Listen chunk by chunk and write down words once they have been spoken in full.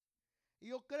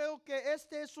Yo creo que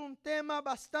este es un tema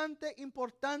bastante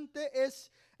importante,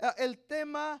 es el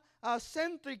tema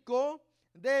céntrico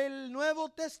del Nuevo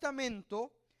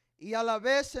Testamento, y a la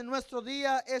vez en nuestro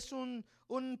día es un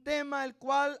tema el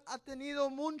cual ha tenido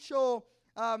mucho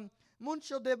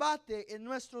debate en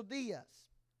nuestros días.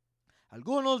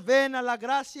 Algunos ven a la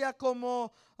gracia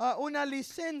como una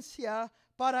licencia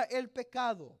para el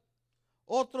pecado.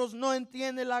 Otros no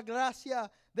entienden la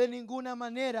gracia de ninguna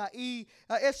manera, y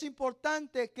es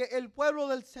importante que el pueblo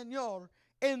del Señor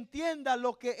entienda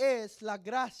lo que es la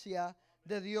gracia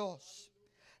de Dios.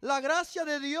 La gracia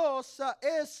de Dios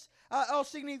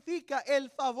significa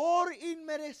el favor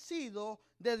inmerecido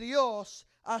de Dios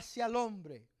hacia el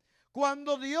hombre.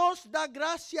 Cuando Dios da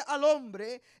gracia al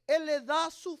hombre, Él le da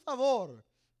su favor,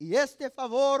 y este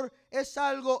favor es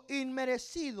algo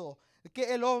inmerecido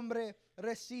que el hombre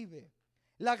recibe.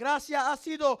 La gracia ha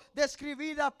sido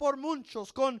describida por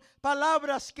muchos con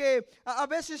palabras que a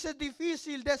veces es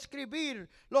difícil describir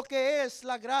lo que es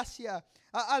la gracia.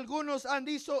 Algunos han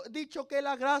dicho que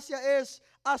la gracia es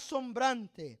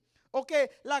asombrante, o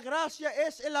que la gracia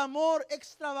es el amor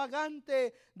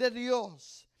extravagante de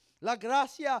Dios. La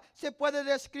gracia se puede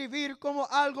describir como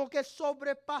algo que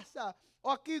sobrepasa,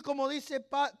 o aquí, como dice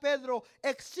Pedro,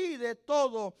 excede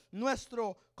todo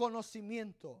nuestro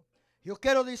conocimiento. Yo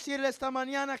quiero decirle esta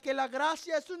mañana que la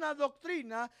gracia es una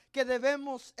doctrina que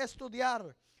debemos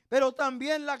estudiar, pero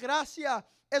también la gracia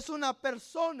es una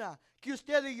persona que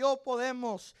usted y yo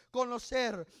podemos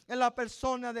conocer en la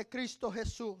persona de Cristo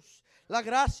Jesús. La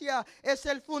gracia es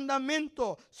el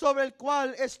fundamento sobre el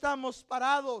cual estamos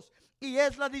parados, y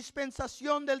es la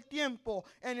dispensación del tiempo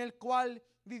en el cual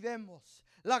vivimos.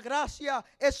 La gracia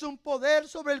es un poder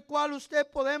sobre el cual usted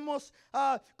podemos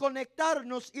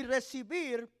conectarnos y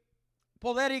recibir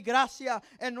poder y gracia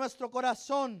en nuestro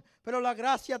corazón. Pero la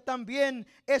gracia también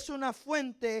es una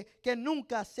fuente que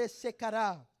nunca se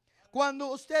secará. Cuando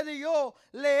usted y yo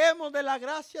leemos de la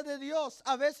gracia de Dios,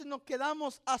 a veces nos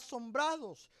quedamos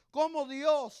asombrados cómo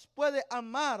Dios puede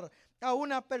amar a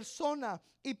una persona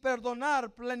y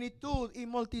perdonar plenitud y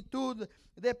multitud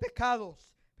de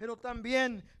pecados. Pero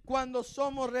también cuando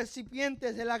somos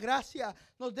recipientes de la gracia,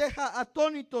 nos deja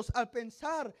atónitos al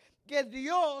pensar que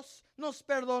Dios nos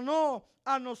perdonó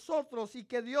a nosotros y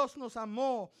que Dios nos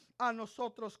amó a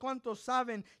nosotros. ¿Cuántos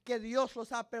saben que Dios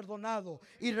los ha perdonado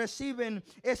y reciben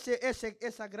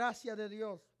esa gracia de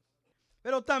Dios?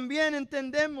 Pero también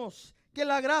entendemos que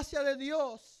la gracia de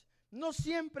Dios no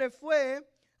siempre fue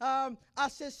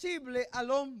accesible al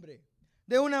hombre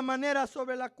de una manera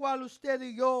sobre la cual usted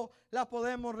y yo la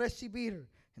podemos recibir.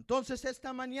 Entonces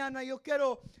esta mañana yo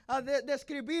quiero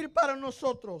describir para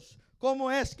nosotros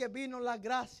cómo es que vino la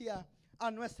gracia a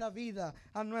nuestra vida,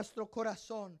 a nuestro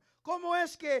corazón. Cómo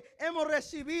es que hemos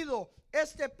recibido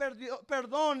este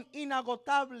perdón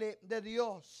inagotable de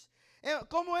Dios.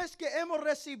 ¿Cómo es que hemos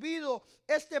recibido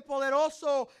este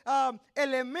poderoso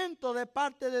elemento de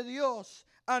parte de Dios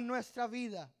a nuestra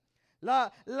vida?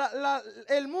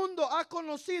 El mundo ha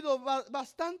conocido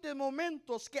bastantes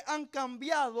momentos que han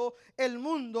cambiado el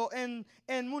mundo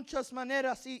en muchas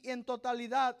maneras y en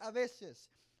totalidad a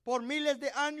veces. Por miles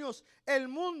de años el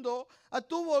mundo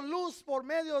tuvo luz por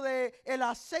medio del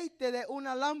aceite de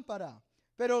una lámpara.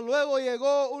 Pero luego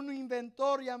llegó un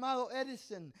inventor llamado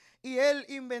Edison, y él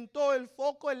inventó el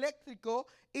foco eléctrico,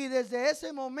 y desde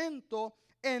ese momento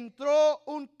entró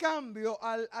un cambio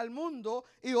al mundo,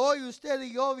 y hoy usted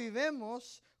y yo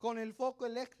vivimos con el foco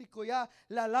eléctrico. Ya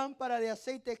la lámpara de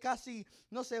aceite casi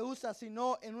no se usa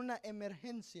sino en una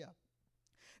emergencia.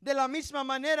 De la misma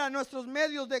manera, nuestros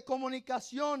medios de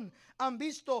comunicación han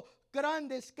visto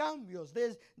grandes cambios,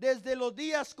 desde los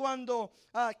días cuando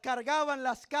cargaban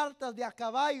las cartas de a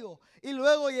caballo, y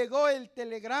luego llegó el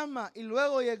telegrama, y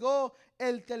luego llegó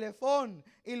el teléfono,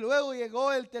 y luego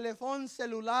llegó el teléfono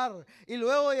celular, y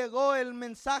luego llegó el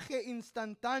mensaje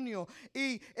instantáneo,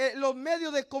 y los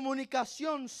medios de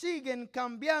comunicación siguen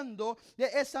cambiando de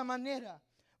esa manera.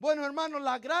 Bueno, hermanos,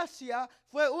 la gracia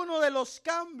fue uno de los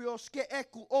cambios que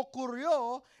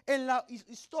ocurrió en la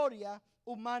historia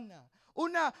humana.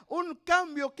 Un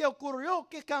cambio que ocurrió,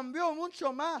 que cambió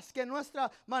mucho más que nuestra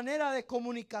manera de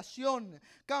comunicación.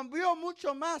 Cambió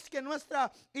mucho más que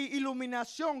nuestra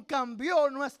iluminación. Cambió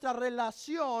nuestra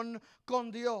relación con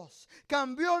Dios.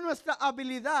 Cambió nuestra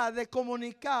habilidad de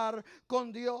comunicar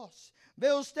con Dios.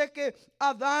 Ve usted que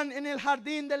Adán en el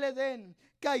jardín del Edén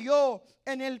cayó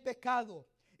en el pecado.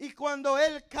 Y cuando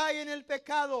él cae en el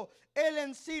pecado, él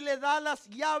en sí le da las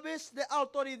llaves de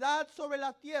autoridad sobre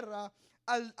la tierra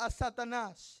a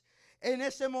Satanás. En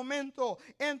ese momento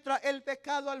entra el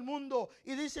pecado al mundo,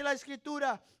 y dice la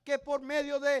escritura que por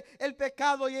medio del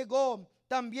pecado llegó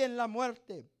también la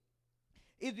muerte.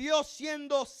 Y Dios,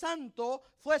 siendo santo,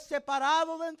 fue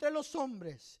separado de entre los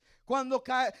hombres. Cuando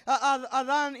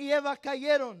Adán y Eva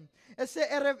cayeron, se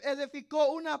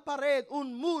edificó una pared,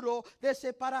 un muro de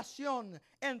separación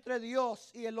entre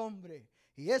Dios y el hombre.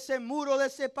 Y ese muro de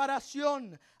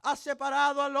separación ha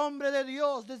separado al hombre de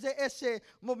Dios desde ese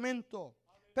momento.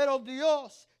 Pero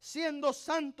Dios, siendo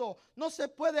santo, no se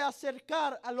puede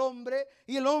acercar al hombre,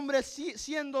 y el hombre,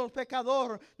 siendo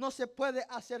pecador, no se puede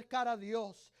acercar a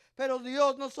Dios. Pero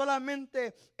Dios no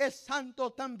solamente es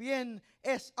santo, también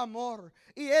es amor.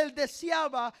 Y Él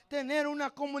deseaba tener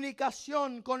una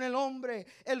comunicación con el hombre,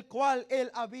 el cual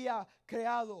Él había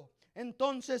creado.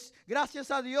 Entonces, gracias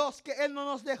a Dios que Él no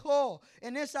nos dejó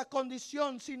en esa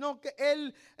condición, sino que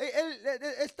Él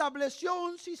estableció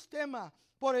un sistema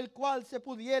por el cual se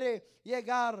pudiera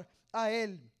llegar a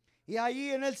Él. Y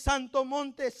ahí en el santo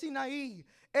monte Sinaí,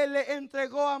 Él le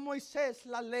entregó a Moisés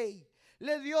la ley.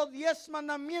 Le dio 10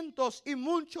 mandamientos y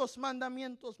muchos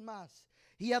mandamientos más.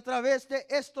 Y a través de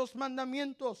estos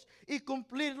mandamientos y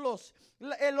cumplirlos,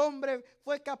 el hombre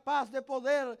fue capaz de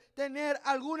poder tener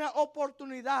alguna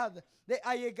oportunidad de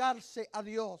allegarse a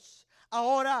Dios.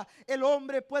 Ahora el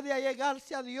hombre puede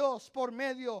allegarse a Dios por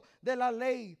medio de la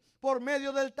ley, por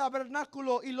medio del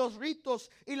tabernáculo y los ritos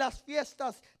y las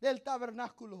fiestas del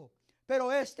tabernáculo.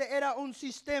 Pero este era un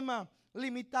sistema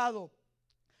limitado,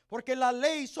 porque la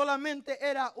ley solamente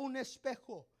era un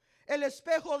espejo. El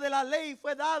espejo de la ley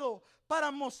fue dado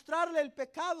para mostrarle el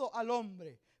pecado al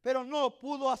hombre, pero no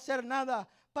pudo hacer nada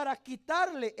para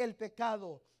quitarle el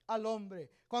pecado al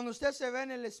hombre. Cuando usted se ve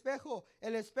en el espejo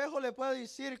le puede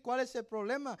decir cuál es el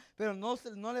problema, pero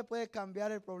no le puede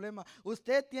cambiar el problema.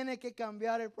 Usted tiene que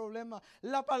cambiar el problema.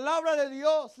 La palabra de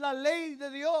Dios, la ley de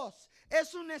Dios,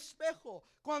 es un espejo.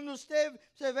 Cuando usted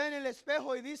se ve en el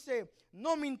espejo y dice,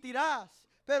 no mentirás,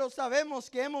 pero sabemos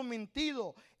que hemos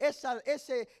mentido,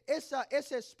 ese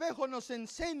espejo nos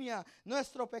enseña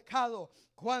nuestro pecado.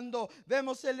 Cuando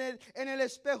vemos en el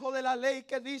espejo de la ley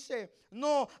que dice,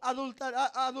 no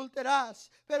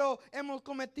adulterarás, pero hemos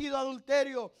cometido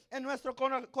adulterio en nuestro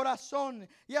corazón,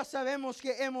 ya sabemos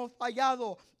que hemos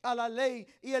fallado a la ley,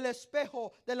 y el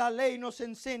espejo de la ley nos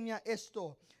enseña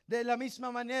esto. De la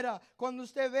misma manera, cuando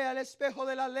usted ve al espejo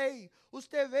de la ley,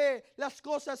 usted ve las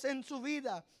cosas en su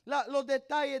vida, los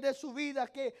detalles de su vida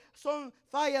que son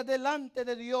fallas delante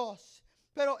de Dios.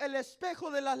 Pero el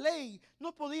espejo de la ley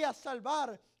no podía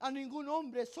salvar a ningún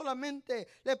hombre, solamente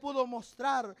le pudo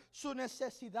mostrar su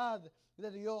necesidad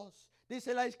de Dios.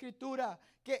 Dice la Escritura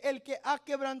que el que ha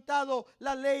quebrantado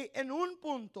la ley en un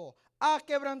punto, ha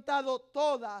quebrantado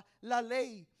toda la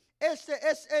ley. Ese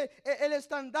es el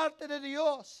estandarte de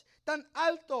Dios, tan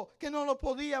alto que no lo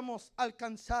podíamos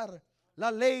alcanzar. La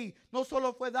ley no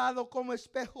solo fue dado como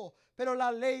espejo, pero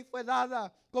la ley fue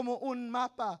dada como un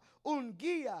mapa, un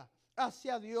guía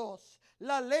hacia Dios.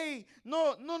 La ley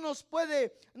no nos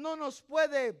puede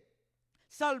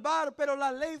salvar, pero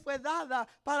la ley fue dada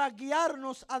para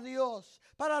guiarnos a Dios,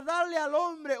 para darle al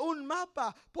hombre un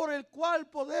mapa por el cual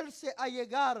poderse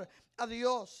allegar a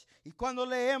Dios. Y cuando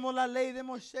leemos la ley de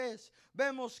Moisés,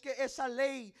 vemos que esa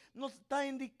ley nos está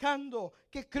indicando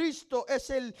que Cristo es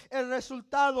el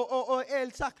resultado o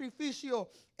el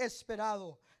sacrificio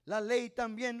esperado. La ley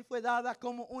también fue dada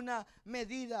como una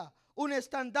medida, un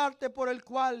estandarte por el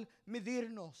cual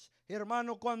medirnos.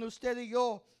 Hermano, cuando usted y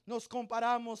yo nos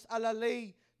comparamos a la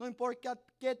ley, no importa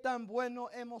qué tan bueno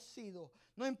hemos sido,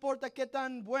 no importa qué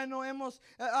tan bueno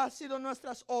ha sido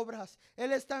nuestras obras,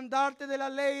 el estandarte de la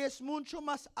ley es mucho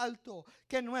más alto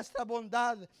que nuestra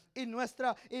bondad y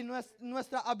nuestra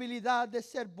habilidad de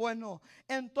ser bueno.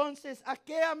 Entonces,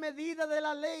 aquella medida de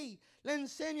la ley le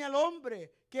enseña al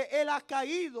hombre que él ha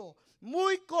caído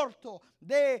muy corto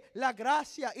de la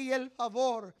gracia y el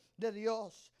favor de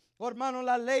Dios. Oh, hermano,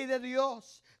 la ley de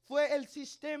Dios fue el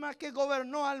sistema que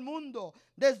gobernó al mundo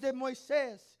desde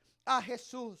Moisés a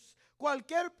Jesús.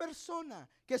 Cualquier persona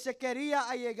que se quería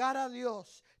allegar a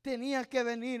Dios tenía que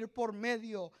venir por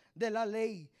medio de la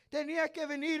ley. Tenía que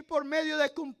venir por medio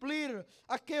de cumplir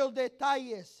aquellos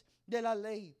detalles de la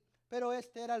ley. Pero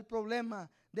este era el problema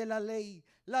de la ley.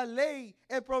 La ley,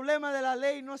 el problema de la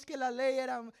ley no es que la ley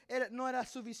no era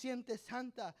suficiente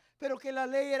santa, pero que la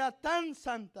ley era tan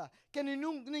santa que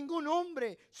ningún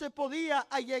hombre se podía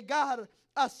allegar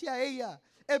hacia ella.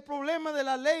 El problema de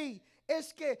la ley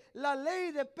es que la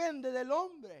ley depende del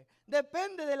hombre,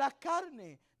 depende de la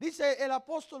carne. Dice el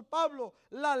apóstol Pablo,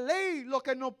 la ley lo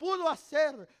que no pudo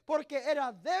hacer porque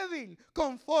era débil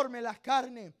conforme a la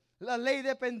carne. La ley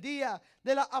dependía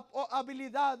de la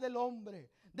habilidad del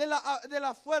hombre, de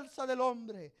la fuerza del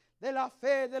hombre, de la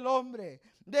fe del hombre,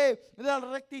 de la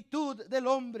rectitud del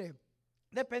hombre.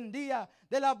 dependía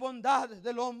de la bondad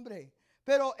del hombre.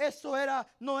 Pero eso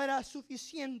no era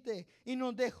suficiente y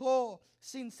nos dejó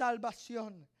sin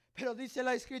salvación. Pero dice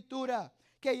la Escritura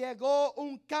que llegó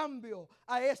un cambio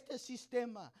a este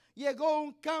sistema. Llegó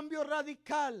un cambio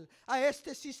radical a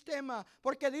este sistema.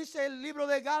 Porque dice el libro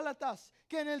de Gálatas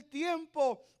que en el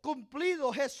tiempo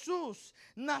cumplido Jesús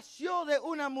nació de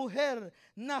una mujer.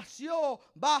 Nació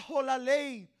bajo la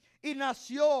ley. Y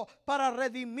nació para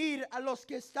redimir a los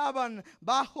que estaban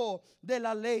bajo de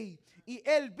la ley. Y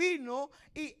Él vino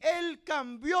y Él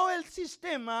cambió el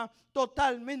sistema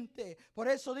totalmente. Por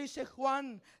eso dice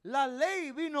Juan, la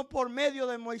ley vino por medio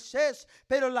de Moisés,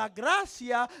 pero la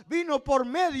gracia vino por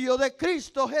medio de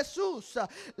Cristo Jesús.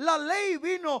 La ley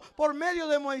vino por medio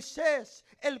de Moisés,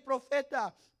 el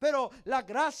profeta, pero la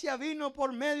gracia vino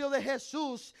por medio de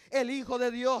Jesús, el Hijo de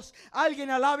Dios.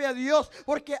 Alguien alabe a Dios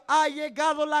porque ha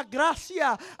llegado la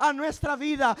gracia a nuestra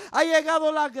vida. Ha llegado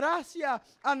la gracia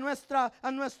a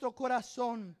nuestro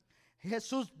corazón.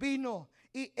 Jesús vino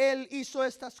y Él hizo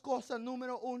estas cosas.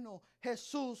 Número 1,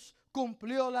 Jesús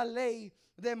cumplió la ley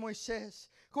de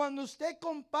Moisés. Cuando usted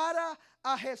compara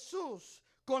a Jesús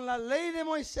con la ley de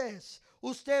Moisés,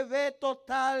 usted ve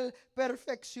total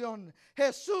perfección.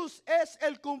 Jesús es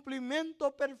el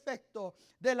cumplimiento perfecto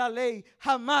de la ley.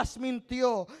 Jamás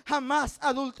mintió, jamás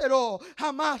adulteró,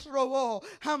 jamás robó,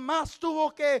 jamás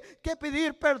tuvo que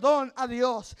pedir perdón a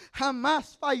Dios,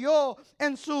 jamás falló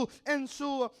en su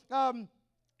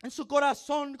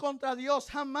corazón contra Dios,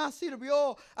 jamás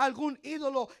sirvió a algún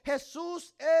ídolo.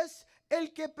 Jesús es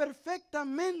el que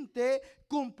perfectamente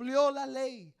cumplió la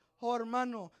ley. Oh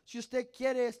hermano, si usted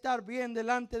quiere estar bien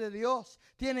delante de Dios,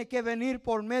 tiene que venir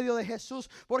por medio de Jesús,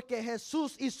 porque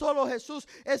Jesús y solo Jesús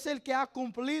es el que ha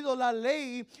cumplido la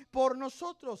ley por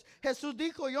nosotros. Jesús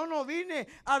dijo, yo no vine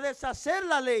a deshacer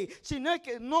la ley, sino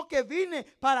que vine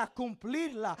para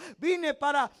cumplirla. Vine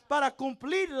para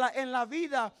cumplirla en la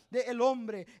vida del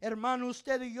hombre. Hermano,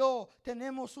 usted y yo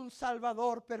tenemos un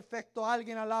Salvador perfecto.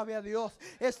 Alguien alabe a Dios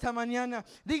esta mañana.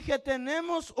 Dije,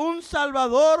 tenemos un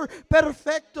Salvador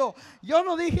perfecto. Yo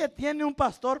no dije tiene un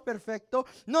pastor perfecto,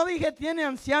 no dije tiene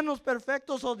ancianos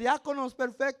perfectos o diáconos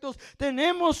perfectos.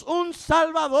 Tenemos un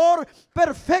Salvador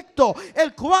perfecto,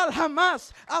 el cual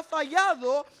jamás ha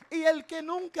fallado y el que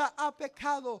nunca ha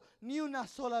pecado ni una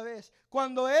sola vez.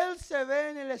 Cuando Él se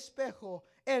ve en el espejo,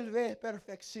 Él ve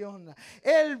perfección,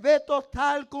 Él ve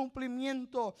total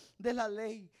cumplimiento de la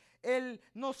ley. Él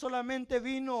no solamente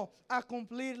vino a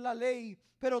cumplir la ley,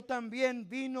 pero también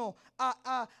vino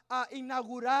a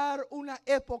inaugurar una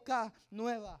época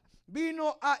nueva.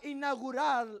 Vino a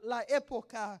inaugurar la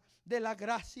época de la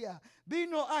gracia.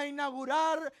 Vino a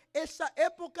inaugurar esa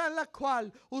época en la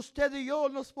cual usted y yo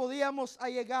nos podíamos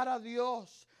allegar a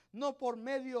Dios. No por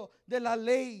medio de la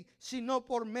ley, sino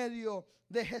por medio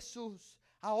de Jesús.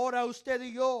 Ahora usted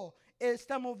y yo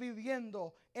estamos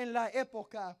viviendo en la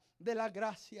época de la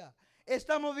gracia.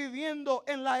 Estamos viviendo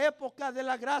en la época de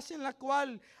la gracia en la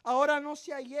cual ahora no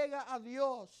se allega a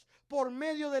Dios por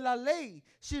medio de la ley,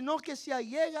 sino que se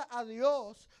allega a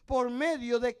Dios por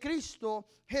medio de Cristo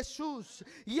Jesús.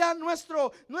 Ya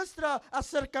nuestro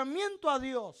acercamiento a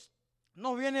Dios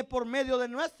no viene por medio de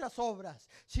nuestras obras,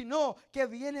 sino que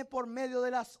viene por medio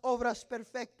de las obras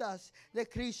perfectas de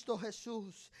Cristo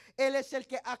Jesús. Él es el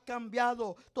que ha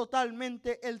cambiado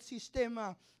totalmente el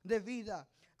sistema de vida.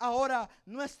 Ahora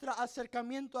nuestro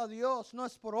acercamiento a Dios no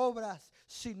es por obras,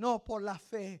 sino por la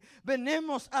fe.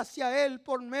 Venimos hacia Él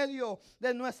por medio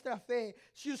de nuestra fe.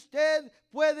 Si usted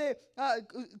puede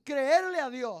creerle a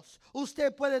Dios,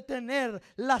 usted puede tener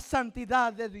la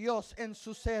santidad de Dios en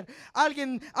su ser.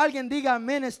 Alguien diga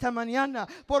amén esta mañana,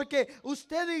 porque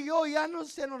usted y yo ya no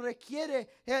se nos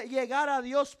requiere llegar a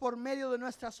Dios por medio de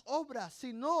nuestras obras,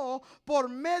 sino por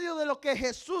medio de lo que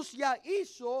Jesús ya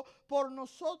hizo por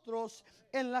nosotros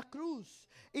en la cruz.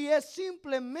 Y es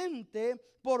simplemente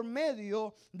por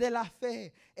medio de la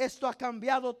fe. Esto ha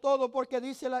cambiado todo, porque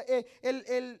dice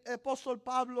el apóstol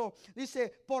Pablo, dice,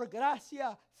 por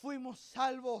gracia fuimos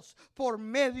salvos por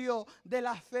medio de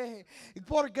la fe.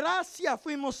 Por gracia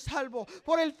fuimos salvos,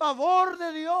 por el favor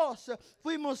de Dios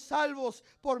fuimos salvos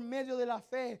por medio de la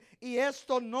fe. Y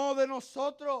esto no de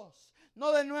nosotros,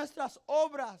 no de nuestras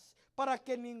obras, para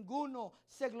que ninguno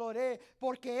se gloree,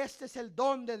 porque este es el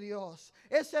don de Dios,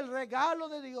 es el regalo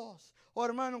de Dios. Oh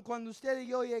hermano, cuando usted y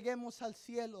yo lleguemos al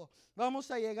cielo, vamos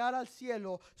a llegar al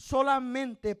cielo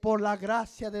solamente por la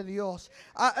gracia de Dios.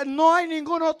 No hay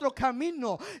ningún otro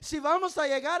camino. Si vamos a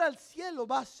llegar al cielo,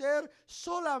 va a ser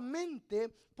solamente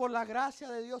por la gracia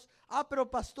de Dios. Pero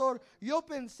pastor, yo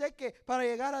pensé que para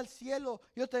llegar al cielo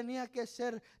yo tenía que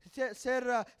ser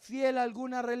fiel a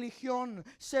alguna religión,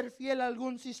 ser fiel a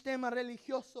algún sistema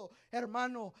religioso.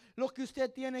 Hermano, lo que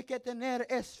usted tiene que tener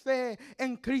es fe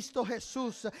en Cristo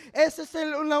Jesús. Esa es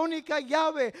la única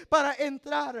llave para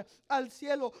entrar al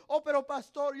cielo. Pero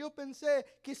pastor, yo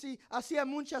pensé que si hacía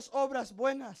muchas obras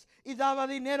buenas y daba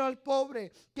dinero al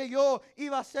pobre, que yo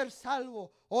iba a ser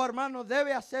salvo. Hermano,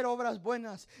 debe hacer obras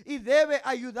buenas y debe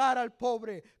ayudar al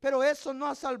pobre, pero eso no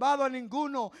ha salvado a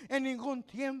ninguno en ningún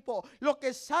tiempo. Lo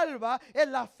que salva es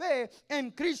la fe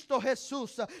en Cristo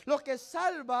Jesús. Lo que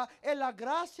salva es la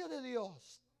gracia de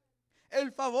Dios,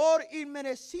 el favor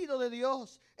inmerecido de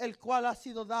Dios, el cual ha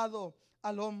sido dado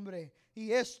al hombre.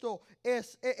 Y esta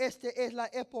es la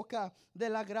época de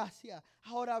la gracia.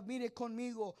 Ahora mire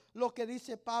conmigo lo que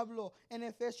dice Pablo en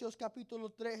Efesios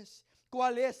capítulo 3.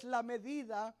 ¿Cuál es la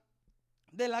medida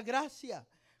de la gracia?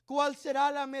 ¿Cuál será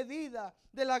la medida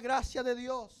de la gracia de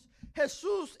Dios?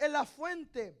 Jesús es la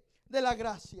fuente de la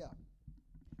gracia.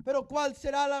 Pero ¿cuál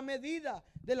será la medida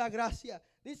de la gracia?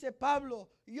 Dice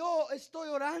Pablo, yo estoy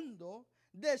orando,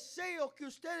 deseo que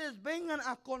ustedes vengan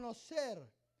a conocer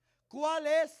cuál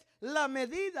es la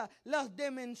medida, las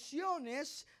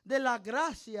dimensiones de la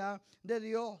gracia de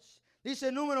Dios.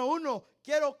 Dice número 1,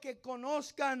 quiero que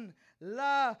conozcan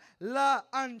la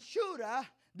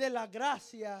anchura de la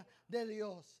gracia de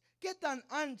Dios. ¿Qué tan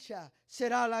ancha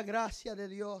será la gracia de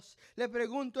Dios? Le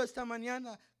pregunto esta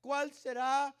mañana, ¿cuál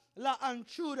será la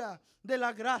anchura de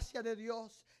la gracia de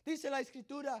Dios? Dice la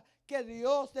Escritura que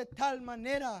Dios de tal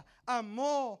manera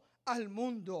amó al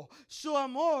mundo. Su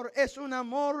amor es un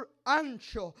amor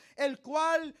ancho, el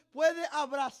cual puede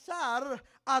abrazar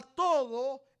a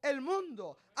todo el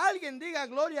mundo. Alguien diga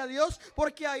gloria a Dios,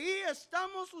 porque ahí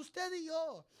estamos usted y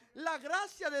yo. La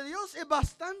gracia de Dios es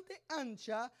bastante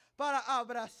ancha para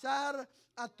abrazar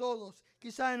a todos.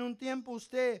 Quizá en un tiempo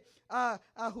usted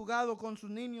ha jugado con sus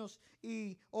niños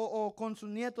o con sus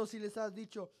nietos y les ha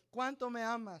dicho, ¿cuánto me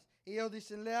amas? Y ellos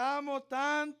dicen, le amo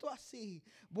tanto así.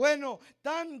 Bueno,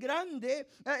 tan grande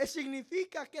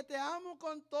significa que te amo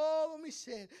con todo mi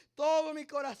ser, todo mi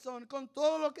corazón, con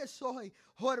todo lo que soy.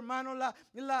 Hermano,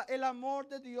 el amor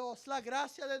de Dios, la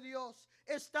gracia de Dios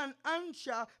es tan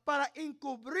ancha para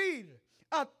encubrir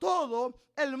a todo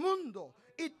el mundo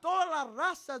y todas las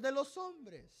razas de los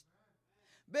hombres.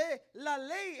 Ve, la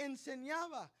ley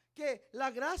enseñaba que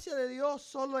la gracia de Dios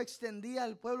solo extendía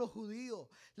al pueblo judío.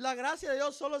 La gracia de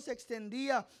Dios solo se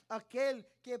extendía a aquel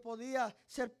que podía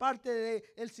ser parte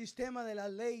del sistema de la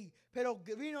ley. Pero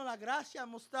vino la gracia a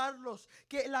mostrarlos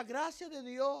que la gracia de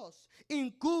Dios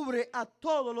encubre a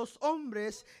todos los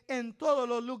hombres en todos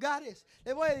los lugares.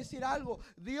 Le voy a decir algo.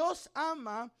 Dios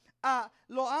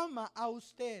lo ama a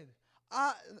usted.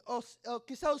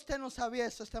 Quizá usted no sabía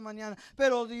eso esta mañana,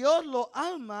 pero Dios lo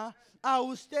ama a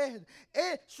usted.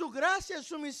 Su gracia es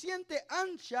suficiente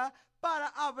ancha para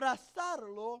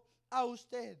abrazarlo a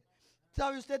usted.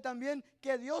 ¿Sabe usted también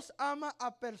que Dios ama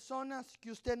a personas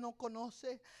que usted no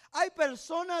conoce? Hay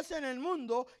personas en el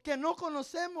mundo que no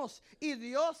conocemos y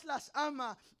Dios las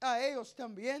ama a ellos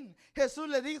también. Jesús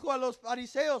le dijo a los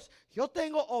fariseos, yo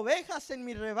tengo ovejas en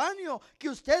mi rebaño que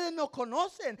ustedes no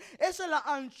conocen. Esa es la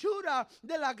anchura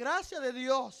de la gracia de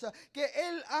Dios, que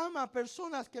Él ama a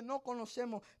personas que no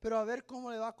conocemos. Pero a ver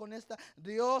cómo le va con esta.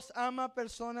 Dios ama a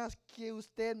personas que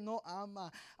usted no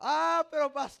ama.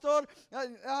 Pero pastor,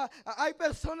 hay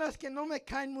personas que no me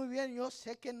caen muy bien, yo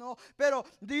sé que no, pero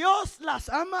Dios las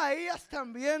ama a ellas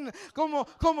también,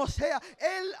 como sea.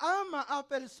 Él ama a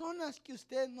personas que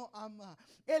usted no ama.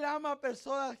 Él ama a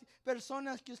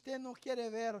personas que usted no quiere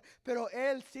ver, pero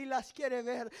Él sí las quiere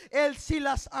ver. Él sí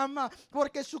las ama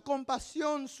porque su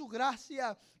compasión, su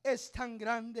gracia es tan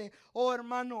grande.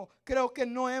 Hermano, creo que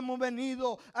no hemos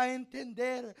venido a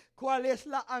entender cuál es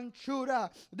la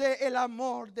anchura del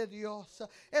amor de Dios.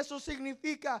 Eso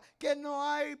significa que no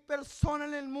hay persona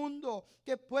en el mundo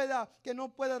que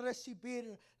no pueda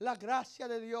recibir la gracia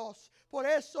de Dios. Por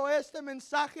eso este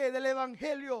mensaje del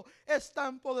evangelio es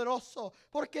tan poderoso,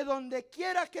 porque donde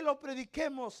quiera que lo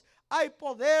prediquemos hay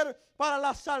poder para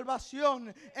la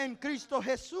salvación en Cristo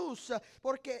Jesús,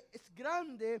 porque es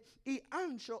grande y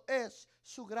ancho es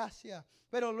su gracia.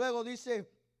 Pero luego dice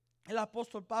el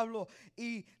apóstol Pablo,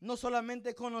 y no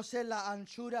solamente conocer la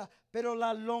anchura pero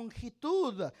la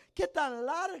longitud, ¿qué tan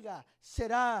larga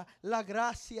será la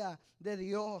gracia de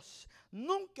Dios?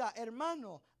 Nunca,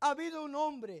 hermano, ha habido un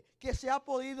hombre que se ha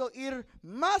podido ir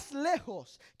más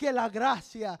lejos que la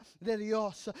gracia de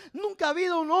Dios. Nunca ha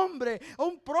habido un hombre,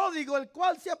 un pródigo, el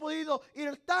cual se ha podido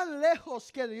ir tan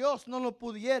lejos que Dios no lo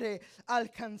pudiere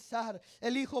alcanzar.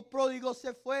 El hijo pródigo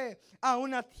se fue a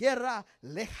una tierra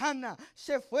lejana,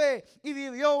 se fue y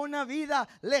vivió una vida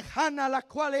lejana a la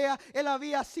cual él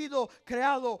había sido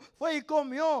creado. Fue y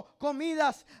comió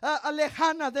comidas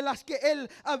lejanas de las que él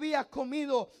había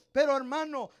comido. Pero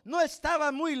hermano, no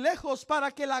estaba muy lejos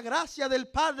para que la gracia del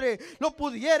Padre lo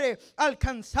pudiera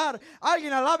alcanzar.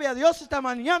 Alguien alabe a Dios esta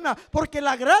mañana, porque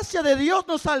la gracia de Dios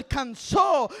nos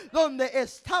alcanzó donde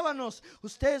estábamos.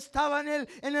 Usted estaba en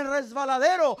el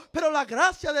resbaladero, pero la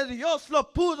gracia de Dios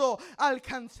lo pudo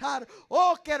alcanzar.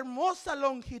 Oh, qué hermosa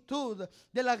longitud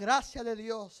de la gracia de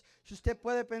Dios. Si usted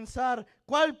puede pensar,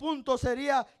 ¿cuál punto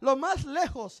sería lo más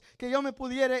lejos que yo me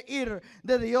pudiera ir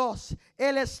de Dios?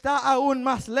 Él está aún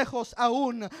más lejos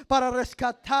aún para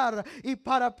rescatar y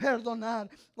para perdonar.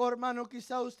 Oh, hermano,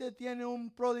 quizá usted tiene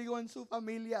un pródigo en su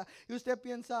familia y usted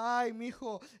piensa, ay, mi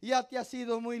hijo, ya te has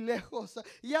ido muy lejos,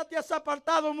 ya te has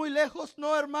apartado muy lejos.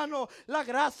 No, hermano, la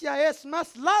gracia es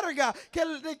más larga que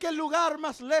el lugar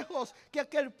más lejos que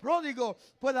aquel pródigo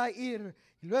pueda ir.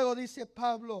 Y luego dice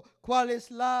Pablo, ¿cuál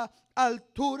es la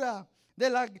altura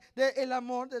del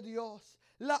amor de Dios?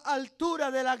 La altura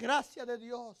de la gracia de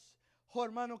Dios. Oh,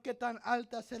 hermano, ¿qué tan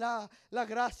alta será la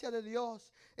gracia de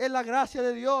Dios? La gracia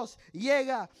de Dios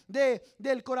llega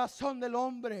del corazón del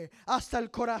hombre hasta el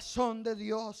corazón de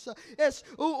Dios. Es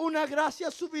una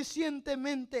gracia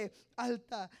suficientemente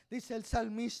alta. Dice el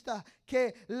salmista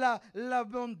que la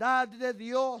bondad de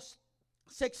Dios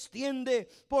se extiende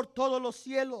por todos los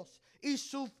cielos. Y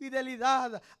su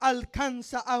fidelidad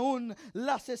alcanza aún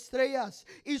las estrellas.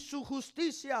 Y su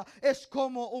justicia es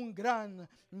como un gran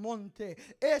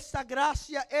monte. Esa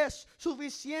gracia es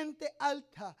suficiente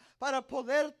alta para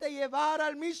poderte llevar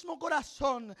al mismo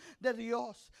corazón de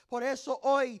Dios. Por eso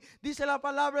hoy dice la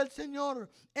palabra del Señor,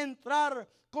 entrar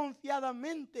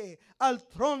confiadamente al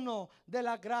trono de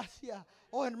la gracia.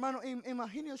 Oh, hermano,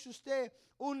 imagínese usted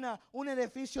un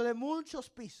edificio de muchos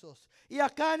pisos. Y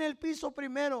acá en el piso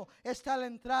primero está la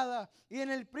entrada. Y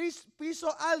en el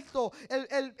piso alto,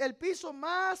 el piso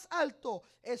más alto,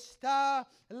 está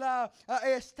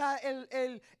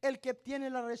el que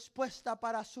tiene la respuesta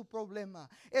para su problema.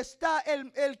 Está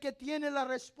el que tiene la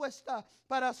respuesta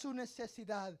para su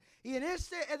necesidad. Y en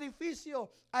este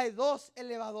edificio hay dos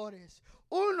elevadores.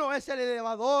 Uno es el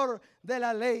elevador de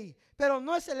la ley, pero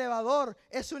no es elevador,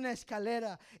 es una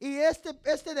escalera. Y este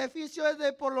edificio es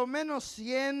de por lo menos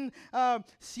 100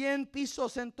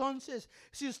 pisos. Entonces,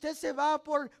 si usted se va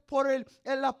por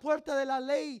la puerta de la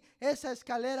ley, esa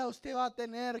escalera usted va a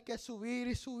tener que subir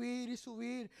y subir y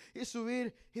subir y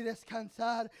subir y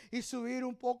descansar y subir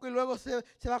un poco. Y luego se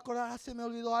va a acordar, se me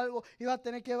olvidó algo, y va a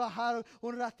tener que bajar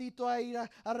un ratito a ir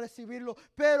a recibirlo.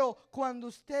 Pero cuando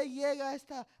usted llega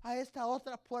a esta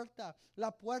otra puerta,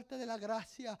 la puerta de la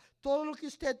gracia, todo lo que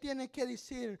usted tiene que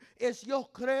decir es: yo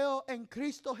creo en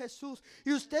Cristo Jesús.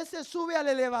 Y usted se sube al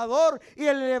elevador y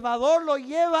el elevador lo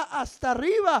lleva hasta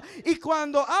arriba. Y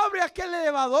cuando abre aquel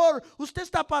elevador, usted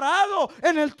está parado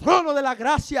en el trono de la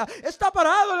gracia. Está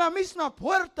parado en la misma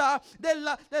puerta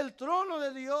del trono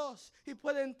de Dios. Y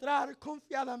puede entrar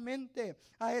confiadamente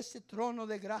a ese trono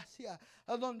de gracia,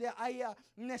 a donde haya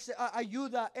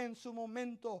ayuda en su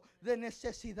momento de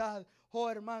necesidad. Oh,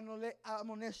 hermano, le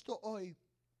amonesto hoy: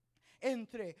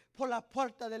 entre por la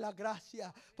puerta de la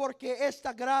gracia, porque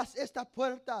esta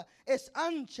puerta es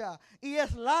ancha y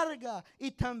es larga,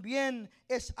 y también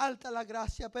es alta la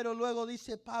gracia. Pero luego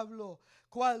dice Pablo,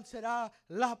 ¿cuál será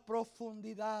la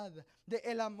profundidad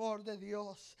del amor de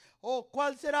Dios? ¿O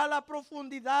cuál será la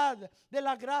profundidad de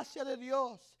la gracia de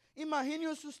Dios?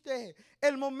 Imagínese usted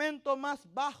el momento más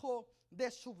bajo de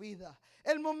su vida.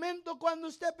 El momento cuando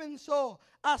usted pensó: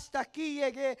 hasta aquí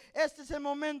llegué, este es el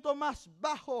momento más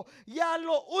bajo, ya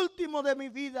lo último de mi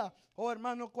vida. Oh,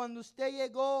 hermano, cuando usted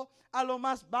llegó a lo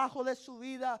más bajo de su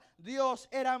vida, Dios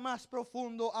era más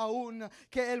profundo aún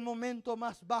que el momento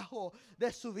más bajo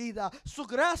de su vida. Su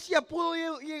gracia pudo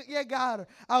llegar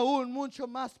aún mucho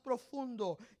más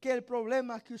profundo que el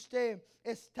problema que usted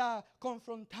está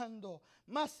confrontando.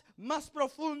 Más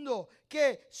profundo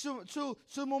que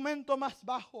su momento más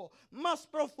bajo, más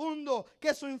profundo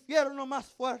que su infierno más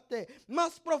fuerte,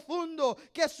 más profundo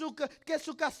que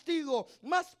su castigo,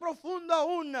 más profundo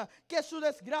aún que su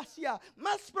desgracia,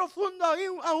 más profundo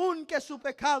aún que su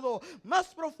pecado,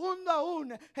 más profundo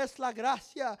aún es la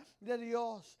gracia de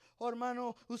Dios. Oh,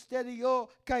 hermano, usted y yo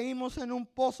caímos en un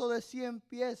pozo de 100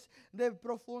 pies de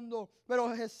profundo,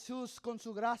 pero Jesús con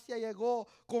su gracia llegó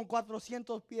con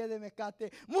 400 pies de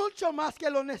mecate, mucho más que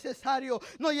lo necesario.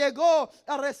 Nos llegó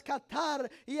a rescatar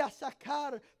y a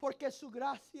sacar, porque su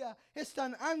gracia es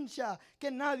tan ancha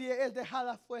que nadie es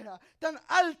dejada afuera, tan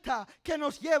alta que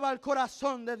nos lleva al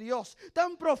corazón de Dios,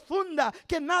 tan profunda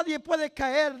que nadie puede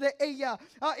caer de ella,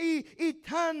 y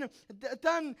tan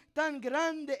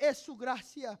grande es su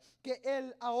gracia que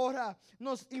Él ahora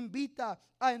nos invita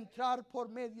a entrar por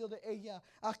medio de ella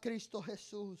a Cristo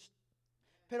Jesús.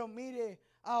 Pero mire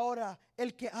ahora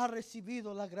el que ha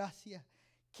recibido la gracia.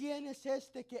 ¿Quién es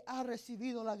este que ha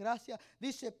recibido la gracia?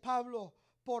 Dice Pablo,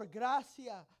 por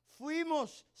gracia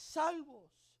fuimos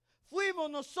salvos. Fuimos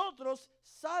nosotros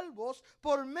salvos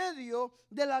por medio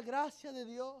de la gracia de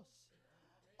Dios.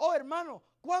 Oh, hermano,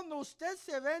 cuando usted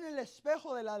se ve en el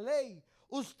espejo de la ley,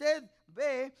 usted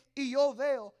ve y yo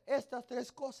veo estas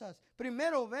tres cosas.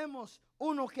 Primero vemos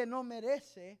uno que no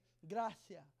merece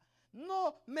gracia.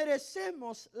 No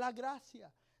merecemos la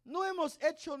gracia. No hemos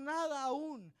hecho nada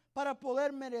aún para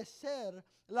poder merecer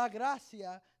la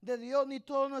gracia de Dios. Ni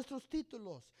todos nuestros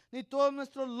títulos, ni todos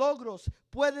nuestros logros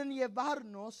pueden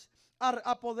llevarnos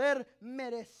a poder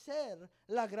merecer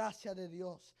la gracia de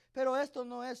Dios. Pero esto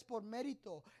no es por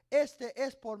mérito, este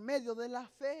es por medio de la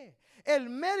fe. El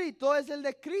mérito es el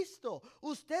de Cristo.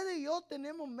 Usted y yo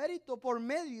tenemos mérito por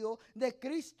medio de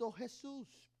Cristo Jesús.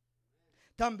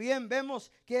 También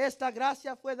vemos que esta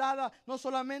gracia fue dada no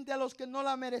solamente a los que no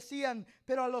la merecían,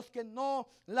 pero a los que no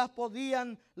la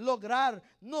podían lograr,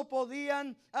 no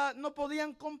podían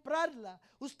comprarla.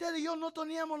 Usted y yo no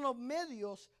teníamos los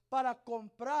medios para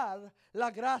comprar la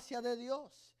gracia de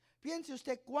Dios. Piense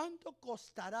usted, ¿cuánto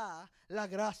costará la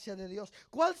gracia de Dios?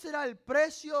 ¿Cuál será el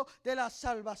precio de la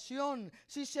salvación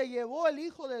si se llevó el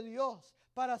Hijo de Dios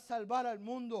para salvar al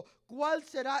mundo? ¿Cuál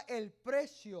será el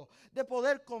precio de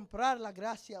poder comprar la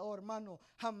gracia? Oh, hermano,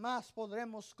 jamás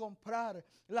podremos comprar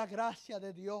la gracia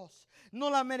de Dios. No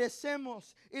la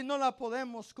merecemos y no la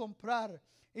podemos comprar.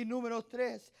 Y número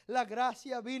 3, la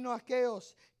gracia vino a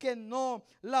aquellos que no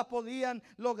la podían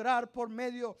lograr por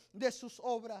medio de sus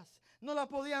obras. No la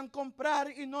podían comprar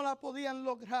y no la podían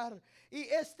lograr. Y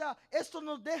esto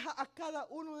nos deja a cada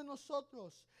uno de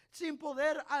nosotros sin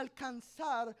poder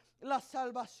alcanzar la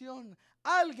salvación.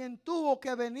 Alguien tuvo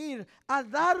que venir a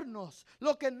darnos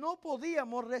lo que no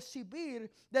podíamos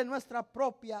recibir de nuestra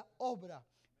propia obra.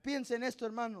 Piensen en esto,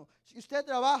 hermano. Si usted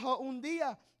trabaja un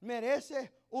día,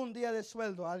 merece un día de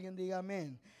sueldo. Alguien diga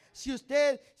amén. Si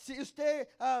usted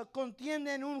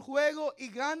contiende en un juego y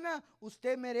gana,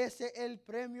 usted merece el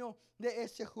premio de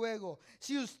ese juego.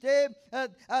 Si usted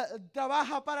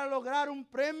trabaja para lograr un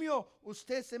premio,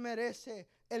 usted se merece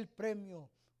el premio.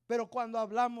 Pero cuando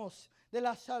hablamos de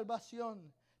la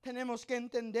salvación, tenemos que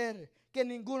entender que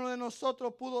ninguno de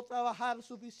nosotros pudo trabajar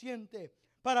suficiente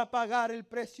para pagar el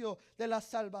precio de la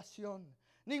salvación.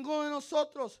 Ninguno de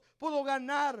nosotros pudo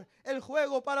ganar el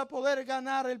juego para poder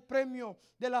ganar el premio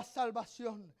de la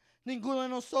salvación. Ninguno de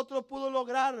nosotros pudo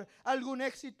lograr algún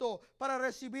éxito para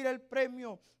recibir el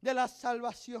premio de la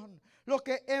salvación. Lo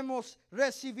que hemos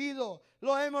recibido,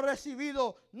 lo hemos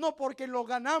recibido no porque lo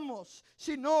ganamos,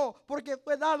 sino porque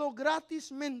fue dado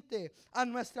gratismente a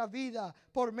nuestra vida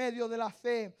por medio de la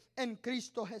fe en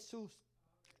Cristo Jesús.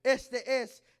 Este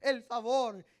es el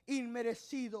favor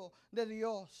inmerecido de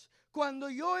Dios. Cuando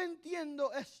yo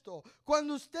entiendo esto,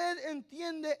 cuando usted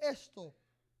entiende esto,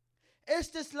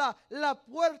 esta es la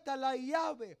puerta, la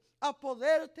llave a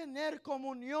poder tener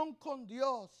comunión con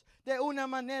Dios de una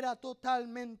manera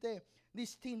totalmente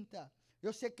distinta.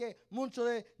 Yo sé que muchos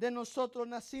de nosotros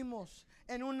nacimos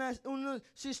en un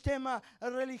sistema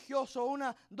religioso,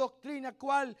 una doctrina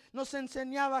cual nos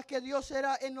enseñaba que Dios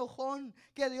era enojón,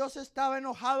 que Dios estaba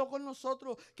enojado con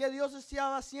nosotros, que Dios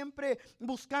estaba siempre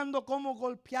buscando cómo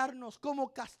golpearnos,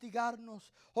 cómo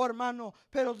castigarnos. Oh, hermano,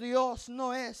 pero Dios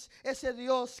no es ese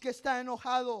Dios que está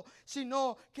enojado,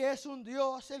 sino que es un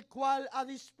Dios el cual ha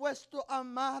dispuesto a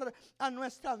amar a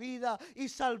nuestra vida y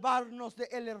salvarnos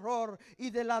del error y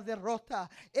de la derrota.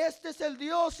 Este es el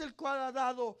Dios el cual ha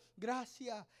dado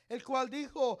gracia, el cual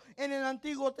dijo en el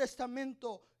Antiguo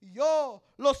Testamento: yo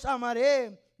los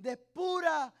amaré de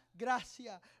pura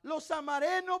gracia. Los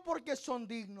amaré no porque son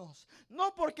dignos,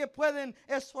 no porque pueden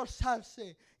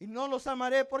esforzarse, y no los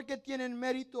amaré porque tienen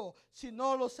mérito,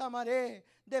 sino los amaré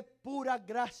de pura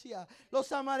gracia.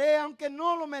 Los amaré aunque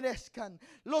no lo merezcan,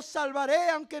 los salvaré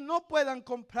aunque no puedan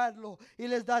comprarlo, y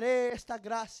les daré esta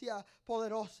gracia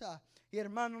poderosa. Y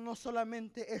hermano, no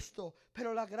solamente esto,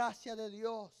 pero la gracia de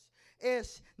Dios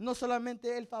es no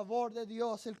solamente el favor de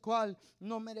Dios, el cual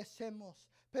no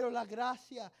merecemos, Pero la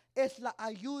gracia es la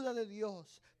ayuda de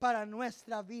Dios para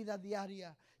nuestra vida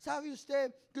diaria. ¿Sabe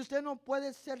usted que usted no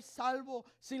puede ser salvo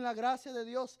sin la gracia de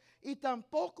Dios? Y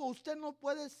tampoco usted no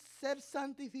puede ser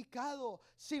santificado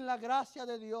sin la gracia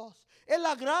de Dios. Es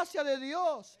la gracia de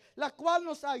Dios la cual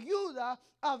nos ayuda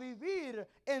a vivir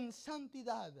en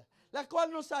santidad, la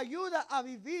cual nos ayuda a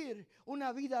vivir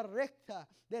una vida recta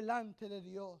delante de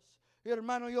Dios. Y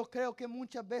hermano, yo creo que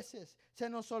muchas veces se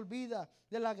nos olvida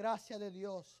de la gracia de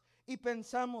Dios y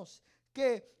pensamos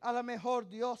que a lo mejor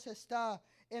Dios está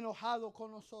enojado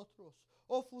con nosotros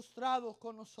o frustrado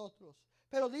con nosotros.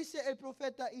 Pero dice el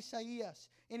profeta Isaías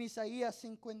en Isaías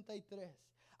 53,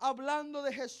 hablando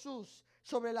de Jesús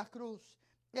sobre la cruz,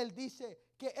 él dice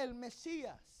que el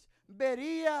Mesías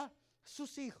vería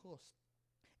sus hijos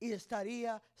y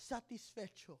estaría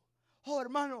satisfecho. Oh,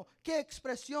 hermano, qué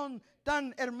expresión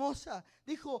tan hermosa.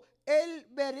 Dijo, él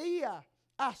vería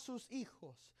a sus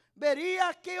hijos. Vería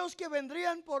a aquellos que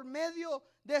vendrían por medio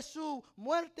de su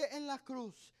muerte en la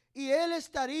cruz. Y él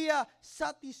estaría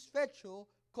satisfecho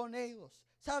con ellos.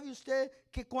 ¿Sabe usted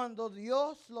que cuando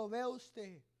Dios lo ve a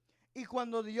usted y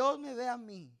cuando Dios me ve a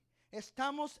mí,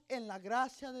 estamos en la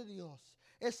gracia de Dios?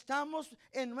 Estamos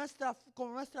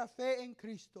con nuestra fe en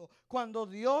Cristo. Cuando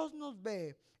Dios nos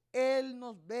ve, Él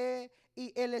nos ve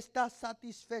y Él está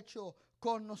satisfecho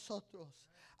con nosotros.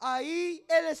 Ahí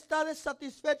Él está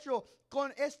satisfecho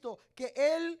con esto, que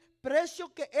el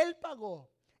precio que Él pagó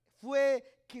fue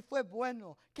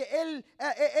bueno, que Él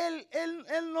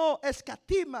no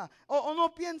escatima o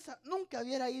no piensa, nunca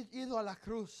hubiera ido a la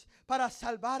cruz para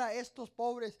salvar a estos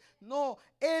pobres. No,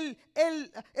 Él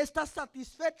está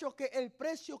satisfecho que el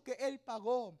precio que Él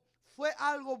pagó fue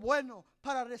algo bueno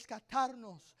para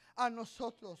rescatarnos a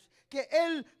nosotros, que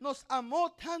Él nos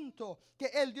amó tanto que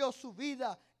Él dio su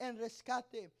vida en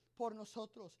rescate por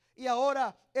nosotros. Y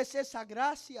ahora es esa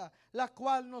gracia la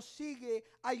cual nos sigue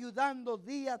ayudando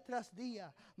día tras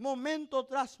día, momento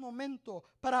tras momento,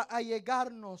 para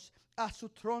allegarnos a su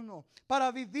trono,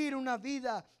 para vivir una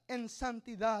vida en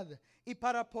santidad y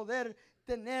para poder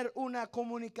tener una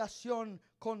comunicación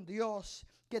con Dios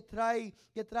que trae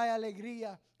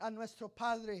alegría a nuestro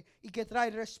Padre y que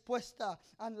trae respuesta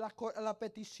a la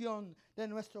petición de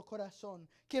nuestro corazón.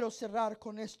 Quiero cerrar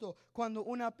con esto. Cuando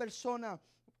una persona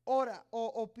ora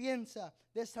o piensa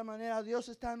de esta manera, Dios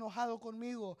está enojado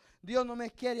conmigo, Dios no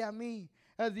me quiere a mí,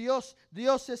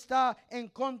 Dios está en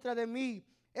contra de mí,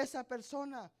 esa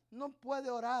persona no puede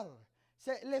orar.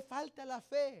 Le falta la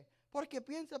fe, porque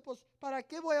piensa, pues, ¿para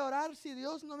qué voy a orar si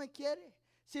Dios no me quiere?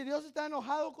 Si Dios está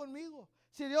enojado conmigo,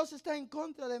 si Dios está en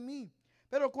contra de mí.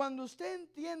 Pero cuando usted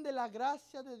entiende la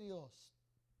gracia de Dios,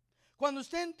 cuando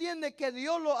usted entiende que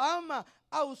Dios lo ama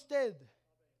a usted,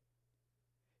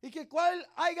 y que cuál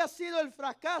haya sido el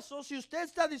fracaso, si usted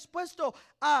está dispuesto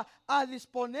a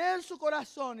disponer su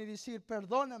corazón y decir,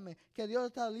 perdóname, que Dios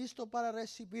está listo para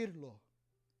recibirlo.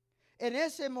 En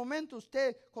ese momento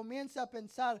usted comienza a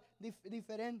pensar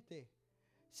diferente.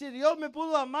 Si Dios me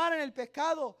pudo amar en el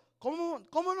pecado, ¿cómo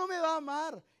no me va a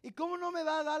amar? ¿Y cómo no me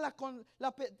va a dar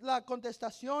la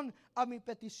contestación a mi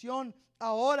petición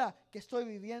ahora que estoy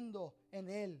viviendo en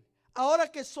Él?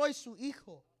 Ahora que soy su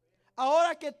hijo.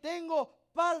 Ahora que tengo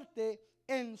parte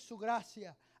en su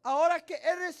gracia. Ahora que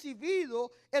he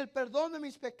recibido el perdón de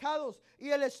mis pecados y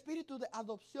el espíritu de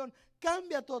adopción,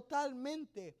 cambia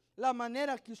totalmente la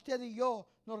manera que usted y yo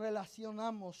nos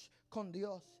relacionamos con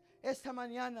Dios. Esta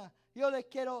mañana yo le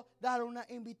quiero dar una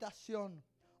invitación,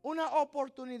 una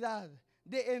oportunidad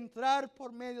de entrar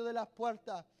por medio de la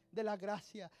puerta de la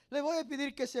gracia. Le voy a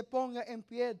pedir que se ponga en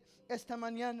pie esta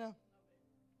mañana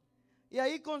y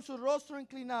ahí con su rostro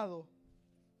inclinado,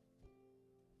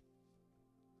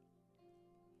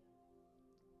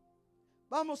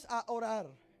 vamos a orar.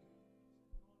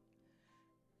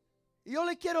 Y yo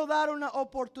le quiero dar una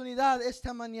oportunidad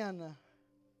esta mañana.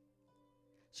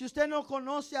 Si usted no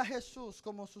conoce a Jesús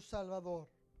como su Salvador,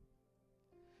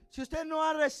 si usted no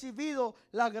ha recibido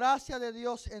la gracia de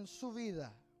Dios en su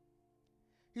vida,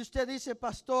 y usted dice,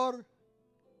 pastor,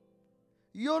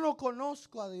 yo no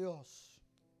conozco a Dios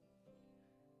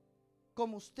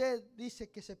como usted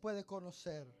dice que se puede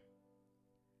conocer.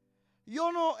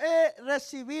 Yo no he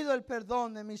recibido el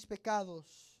perdón de mis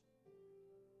pecados.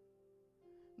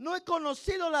 No he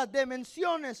conocido las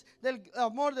dimensiones del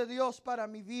amor de Dios para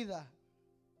mi vida.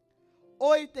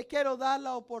 Hoy te quiero dar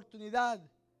la oportunidad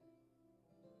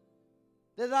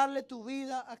de darle tu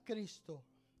vida a Cristo.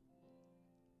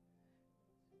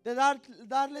 De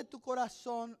darle tu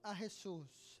corazón a Jesús.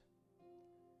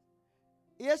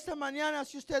 Y esta mañana,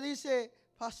 si usted dice,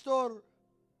 pastor,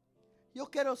 yo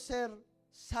quiero ser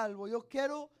salvo, yo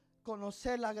quiero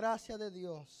conocer la gracia de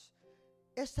Dios,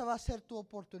 esta va a ser tu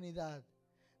oportunidad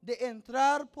de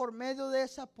entrar por medio de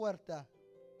esa puerta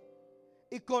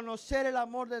y conocer el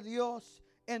amor de Dios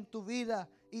en tu vida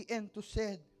y en tu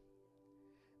sed.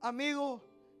 Amigo,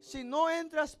 si no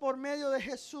entras por medio de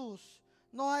Jesús,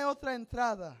 no hay otra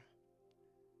entrada.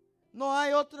 No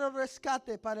hay otro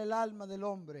rescate para el alma del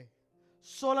hombre.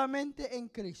 Solamente en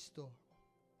Cristo.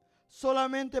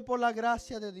 Solamente por la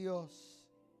gracia de Dios.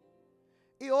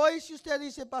 Y hoy si usted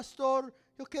dice, pastor,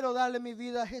 yo quiero darle mi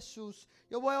vida a Jesús,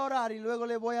 yo voy a orar y luego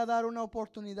le voy a dar una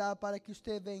oportunidad para que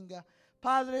usted venga.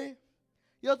 Padre,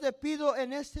 yo te pido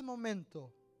en este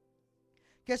momento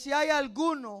que si hay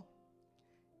alguno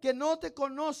que no te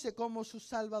conoce como su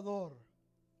Salvador,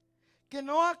 que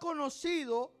no ha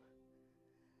conocido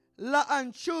la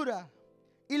anchura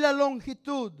y la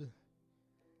longitud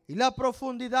y la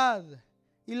profundidad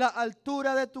y la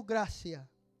altura de tu gracia,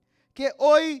 que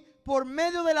hoy por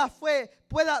medio de la fe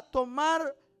pueda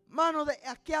tomar mano de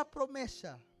aquella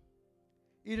promesa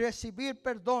y recibir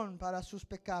perdón para sus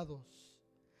pecados.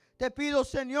 Te pido,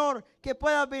 Señor, que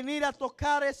pueda venir a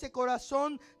tocar ese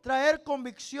corazón, traer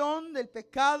convicción del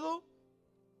pecado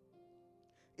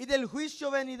y del juicio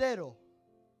venidero.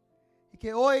 Y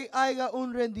que hoy haya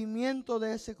un rendimiento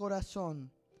de ese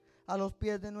corazón a los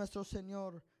pies de nuestro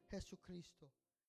Señor Jesucristo.